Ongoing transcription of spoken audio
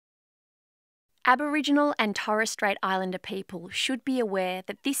Aboriginal and Torres Strait Islander people should be aware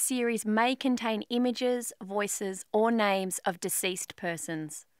that this series may contain images, voices, or names of deceased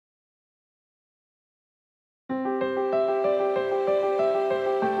persons.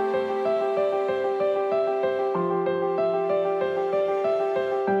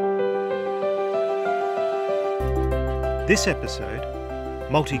 This episode,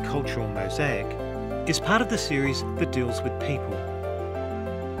 Multicultural Mosaic, is part of the series that deals with people.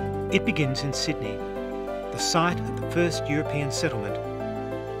 It begins in Sydney, the site of the first European settlement,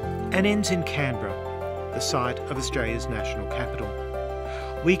 and ends in Canberra, the site of Australia's national capital.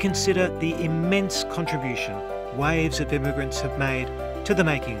 We consider the immense contribution waves of immigrants have made to the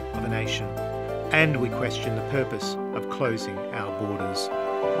making of a nation, and we question the purpose of closing our borders.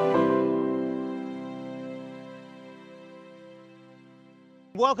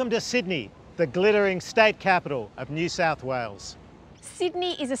 Welcome to Sydney, the glittering state capital of New South Wales.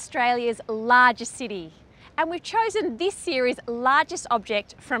 Sydney is Australia's largest city, and we've chosen this series' largest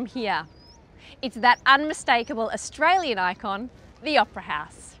object from here. It's that unmistakable Australian icon, the Opera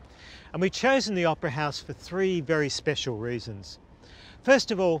House. And we've chosen the Opera House for three very special reasons.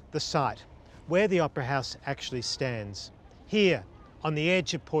 First of all, the site, where the Opera House actually stands. Here, on the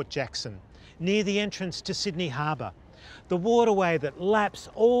edge of Port Jackson, near the entrance to Sydney Harbour, the waterway that laps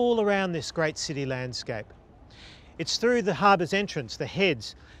all around this great city landscape. It's through the harbour's entrance, the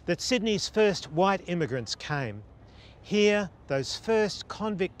Heads, that Sydney's first white immigrants came. Here, those first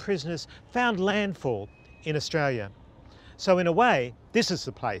convict prisoners found landfall in Australia. So in a way, this is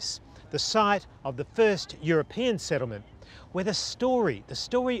the place, the site of the first European settlement, where the story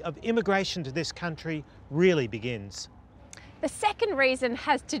of immigration to this country really begins. The second reason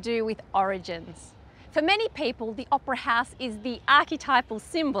has to do with origins. For many people, the Opera House is the archetypal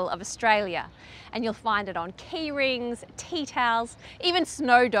symbol of Australia, and you'll find it on key rings, tea towels, even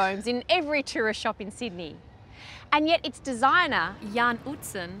snow domes in every tourist shop in Sydney. And yet its designer, Jan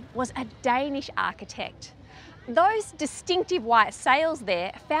Utzon, was a Danish architect. Those distinctive white sails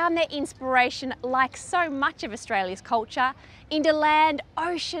there found their inspiration, like so much of Australia's culture, into land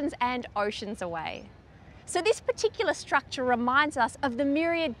oceans and oceans away. So this particular structure reminds us of the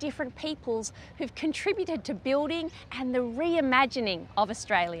myriad different peoples who've contributed to building and the reimagining of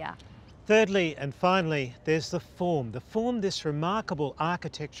Australia. Thirdly and finally, there's the form this remarkable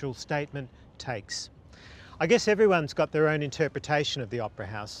architectural statement takes. I guess everyone's got their own interpretation of the Opera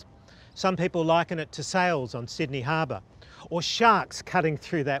House. Some people liken it to sails on Sydney Harbour, or sharks cutting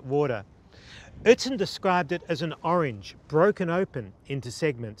through that water. Utzon described it as an orange broken open into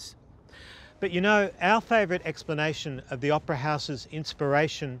segments. But you know, our favourite explanation of the Opera House's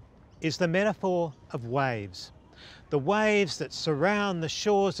inspiration is the metaphor of waves. The waves that surround the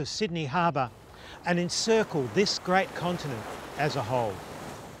shores of Sydney Harbour and encircle this great continent as a whole.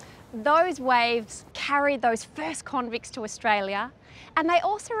 Those waves carry those first convicts to Australia, and they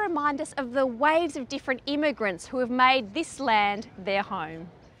also remind us of the waves of different immigrants who have made this land their home.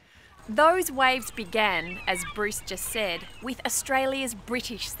 Those waves began, as Bruce just said, with Australia's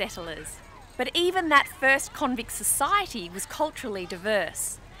British settlers. But even that first convict society was culturally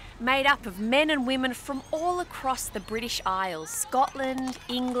diverse, made up of men and women from all across the British Isles, Scotland,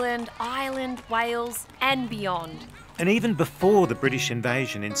 England, Ireland, Wales and beyond. And even before the British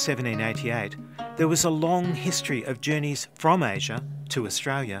invasion in 1788, there was a long history of journeys from Asia to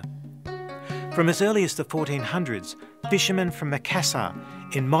Australia. From as early as the 1400s, fishermen from Makassar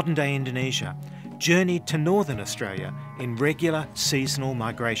in modern-day Indonesia journeyed to northern Australia in regular seasonal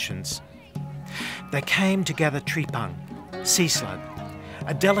migrations. They came to gather tripang, sea slug,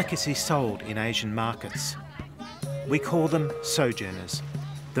 a delicacy sold in Asian markets. We call them sojourners.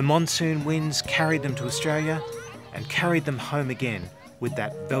 The monsoon winds carried them to Australia and carried them home again with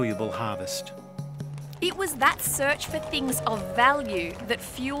that valuable harvest. It was that search for things of value that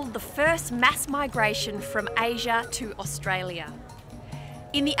fueled the first mass migration from Asia to Australia.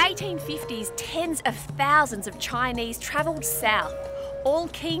 In the 1850s, tens of thousands of Chinese travelled south, all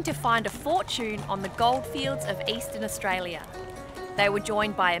keen to find a fortune on the goldfields of Eastern Australia. They were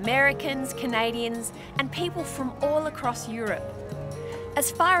joined by Americans, Canadians, and people from all across Europe.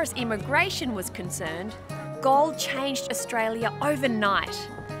 As far as immigration was concerned, gold changed Australia overnight,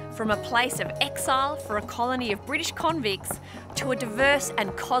 from a place of exile for a colony of British convicts to a diverse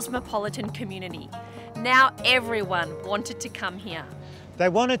and cosmopolitan community. Now everyone wanted to come here. They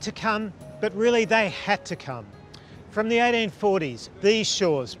wanted to come, but really they had to come. From the 1840s, these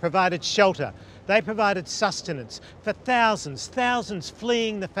shores provided shelter. They provided sustenance for thousands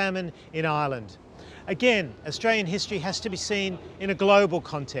fleeing the famine in Ireland. Again, Australian history has to be seen in a global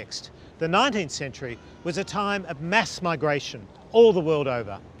context. The 19th century was a time of mass migration all the world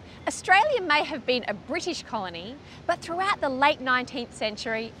over. Australia may have been a British colony, but throughout the late 19th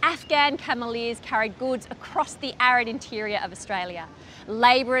century, Afghan cameleers carried goods across the arid interior of Australia.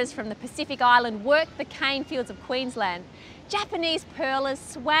 Labourers from the Pacific Island worked the cane fields of Queensland. Japanese pearlers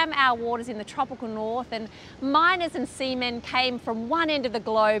swam our waters in the tropical north, and miners and seamen came from one end of the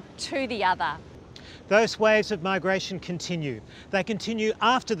globe to the other. Those waves of migration continue. They continue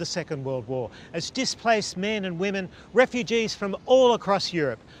after the Second World War as displaced men and women, refugees from all across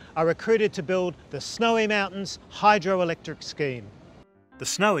Europe, are recruited to build the Snowy Mountains hydroelectric scheme. The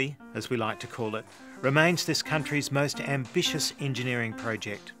Snowy, as we like to call it, remains this country's most ambitious engineering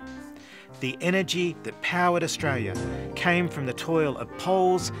project. The energy that powered Australia came from the toil of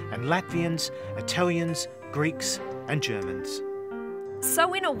Poles and Latvians, Italians, Greeks and Germans.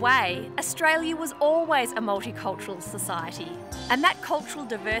 So in a way, Australia was always a multicultural society, and that cultural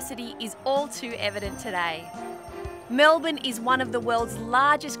diversity is all too evident today. Melbourne is one of the world's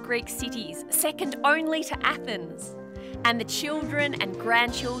largest Greek cities, second only to Athens. And the children and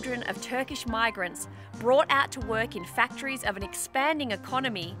grandchildren of Turkish migrants brought out to work in factories of an expanding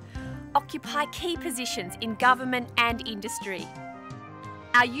economy occupy key positions in government and industry.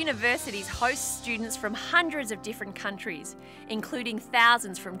 Our universities host students from hundreds of different countries, including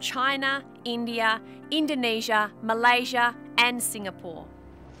thousands from China, India, Indonesia, Malaysia and Singapore.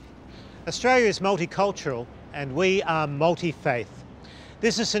 Australia is multicultural and we are multi-faith.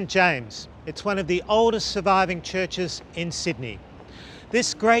 This is St James. It's one of the oldest surviving churches in Sydney.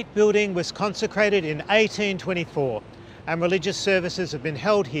 This great building was consecrated in 1824 and religious services have been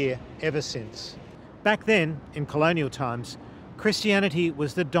held here ever since. Back then, in colonial times, Christianity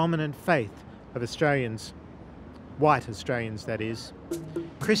was the dominant faith of Australians. White Australians, that is.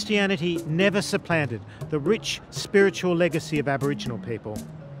 Christianity never supplanted the rich spiritual legacy of Aboriginal people.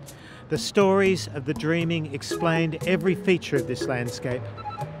 The stories of the dreaming explained every feature of this landscape.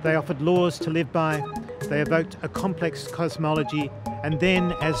 They offered laws to live by, they evoked a complex cosmology, and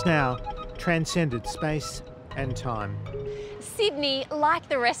then, as now, transcended space and time. Sydney, like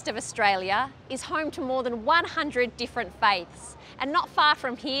the rest of Australia, is home to more than 100 different faiths. And not far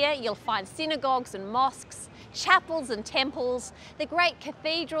from here, you'll find synagogues and mosques, chapels and temples, the great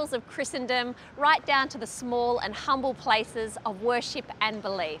cathedrals of Christendom, right down to the small and humble places of worship and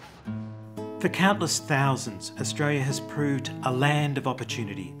belief. For countless thousands, Australia has proved a land of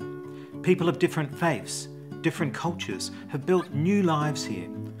opportunity. People of different faiths, different cultures have built new lives here,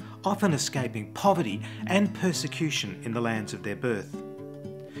 often escaping poverty and persecution in the lands of their birth.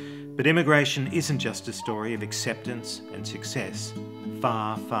 But immigration isn't just a story of acceptance and success.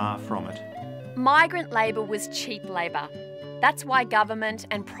 Far, far from it. Migrant labour was cheap labour. That's why government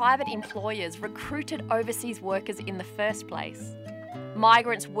and private employers recruited overseas workers in the first place.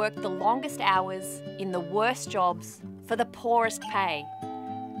 Migrants worked the longest hours, in the worst jobs, for the poorest pay.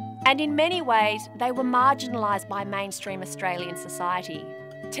 And in many ways, they were marginalised by mainstream Australian society.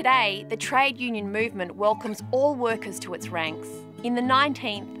 Today, the trade union movement welcomes all workers to its ranks. In the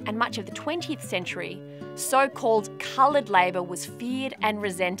 19th and much of the 20th century, so-called coloured labour was feared and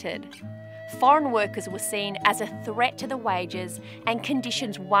resented. Foreign workers were seen as a threat to the wages and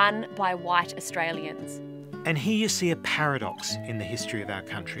conditions won by white Australians. And here you see a paradox in the history of our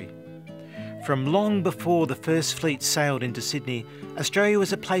country. From long before the first fleet sailed into Sydney, Australia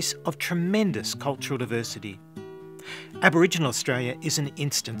was a place of tremendous cultural diversity. Aboriginal Australia is an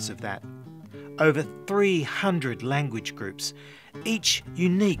instance of that. Over 300 language groups, each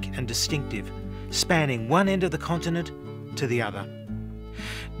unique and distinctive, spanning one end of the continent to the other.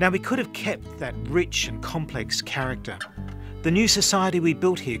 Now, we could have kept that rich and complex character. The new society we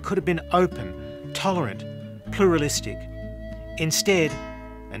built here could have been open, tolerant, pluralistic. Instead,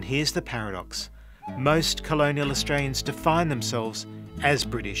 and here's the paradox, most colonial Australians define themselves as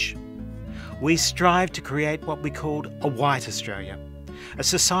British. We strive to create what we called a white Australia, a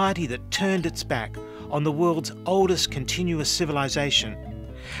society that turned its back on the world's oldest continuous civilization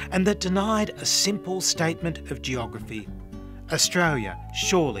and that denied a simple statement of geography. Australia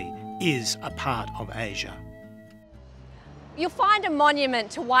surely is a part of Asia. You'll find a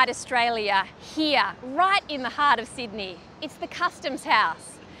monument to white Australia here, right in the heart of Sydney. It's the Customs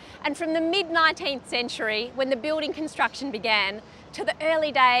House. And from the mid-19th century, when the building construction began, to the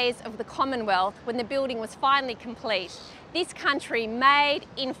early days of the Commonwealth, when the building was finally complete, this country made,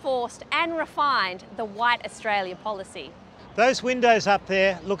 enforced and refined the White Australia policy. Those windows up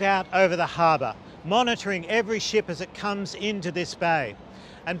there look out over the harbour, monitoring every ship as it comes into this bay.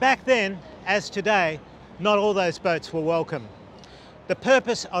 And back then, as today, not all those boats were welcome. The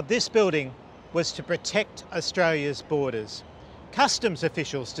purpose of this building was to protect Australia's borders. Customs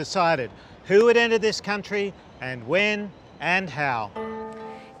officials decided who would enter this country and when and how.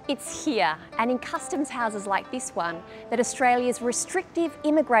 It's here and in customs houses like this one that Australia's restrictive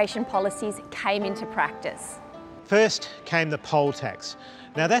immigration policies came into practice. First came the poll tax.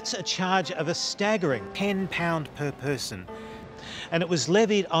 Now that's a charge of a staggering £10 per person. and it was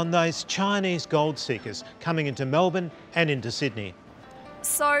levied on those Chinese gold seekers coming into Melbourne and into Sydney.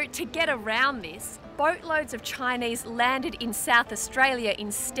 So to get around this, boatloads of Chinese landed in South Australia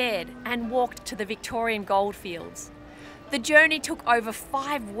instead and walked to the Victorian goldfields. The journey took over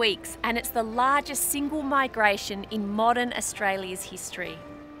 5 weeks and it's the largest single migration in modern Australia's history.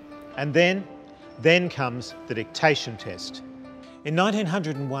 And then comes the dictation test. In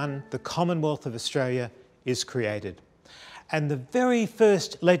 1901, the Commonwealth of Australia is created. And the very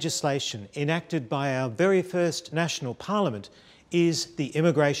first legislation enacted by our very first national parliament is the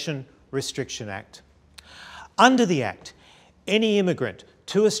Immigration Restriction Act. Under the Act, any immigrant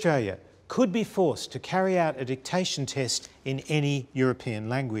to Australia could be forced to carry out a dictation test in any European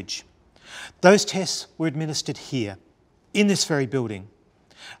language. Those tests were administered here, in this very building,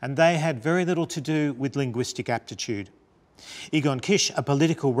 and they had very little to do with linguistic aptitude. Egon Kisch, a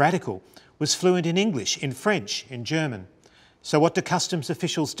political radical, was fluent in English, in French, in German. So what do customs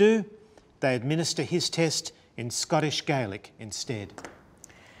officials do? They administer his test in Scottish Gaelic instead.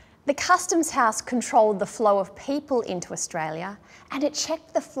 The Customs House controlled the flow of people into Australia and it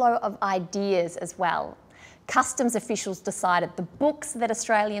checked the flow of ideas as well. Customs officials decided the books that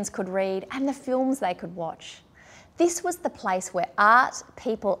Australians could read and the films they could watch. This was the place where art,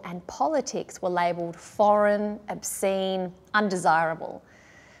 people and politics were labelled foreign, obscene, undesirable.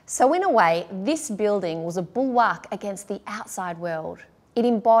 So in a way, this building was a bulwark against the outside world. It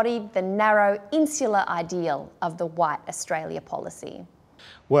embodied the narrow, insular ideal of the White Australia policy.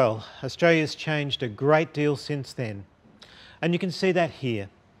 Well, Australia's changed a great deal since then. And you can see that here,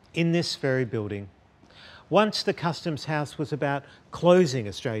 in this very building. Once the Customs House was about closing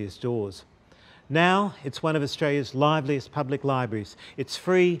Australia's doors. Now it's one of Australia's liveliest public libraries. It's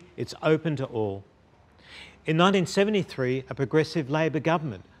free, it's open to all. In 1973, a progressive Labor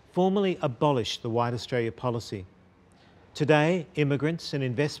government formally abolished the White Australia policy. Today, immigrants and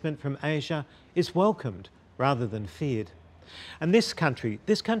investment from Asia is welcomed rather than feared. And this country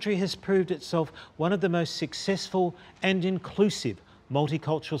has proved itself one of the most successful and inclusive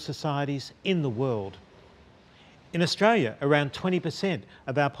multicultural societies in the world. In Australia, around 20%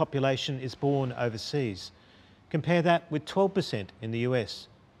 of our population is born overseas. Compare that with 12% in the US,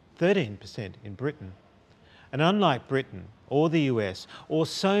 13% in Britain. And unlike Britain or the US or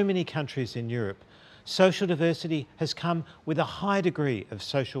so many countries in Europe, social diversity has come with a high degree of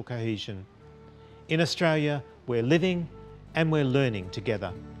social cohesion. In Australia, we're living and we're learning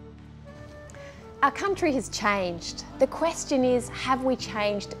together. Our country has changed. The question is, have we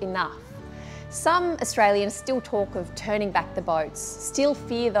changed enough? Some Australians still talk of turning back the boats, still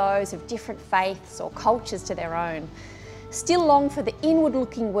fear those of different faiths or cultures to their own, still long for the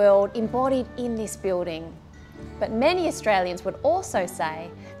inward-looking world embodied in this building. But many Australians would also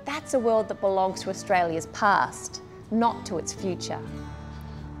say that's a world that belongs to Australia's past, not to its future.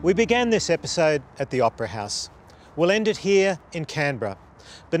 We began this episode at the Opera House. We'll end it here in Canberra,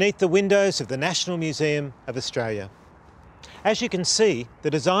 beneath the windows of the National Museum of Australia. As you can see, the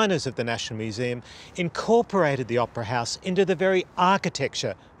designers of the National Museum incorporated the Opera House into the very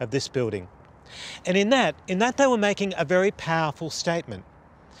architecture of this building. And in that they were making a very powerful statement.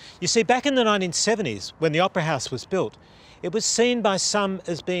 You see, back in the 1970s, when the Opera House was built, it was seen by some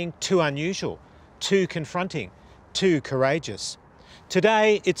as being too unusual, too confronting, too courageous.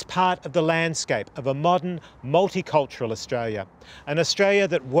 Today, it's part of the landscape of a modern, multicultural Australia, an Australia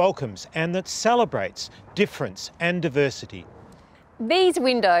that welcomes and that celebrates difference and diversity. These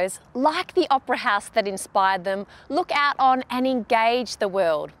windows, like the Opera House that inspired them, look out on and engage the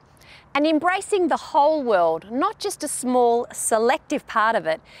world. And embracing the whole world, not just a small, selective part of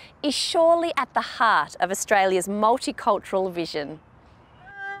it, is surely at the heart of Australia's multicultural vision.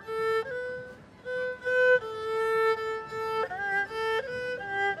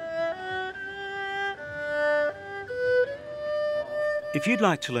 If you'd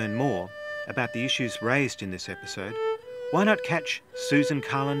like to learn more about the issues raised in this episode, why not catch Susan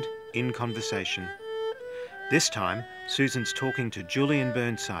Carland in conversation? This time, Susan's talking to Julian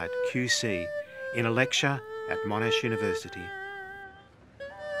Burnside, QC, in a lecture at Monash University.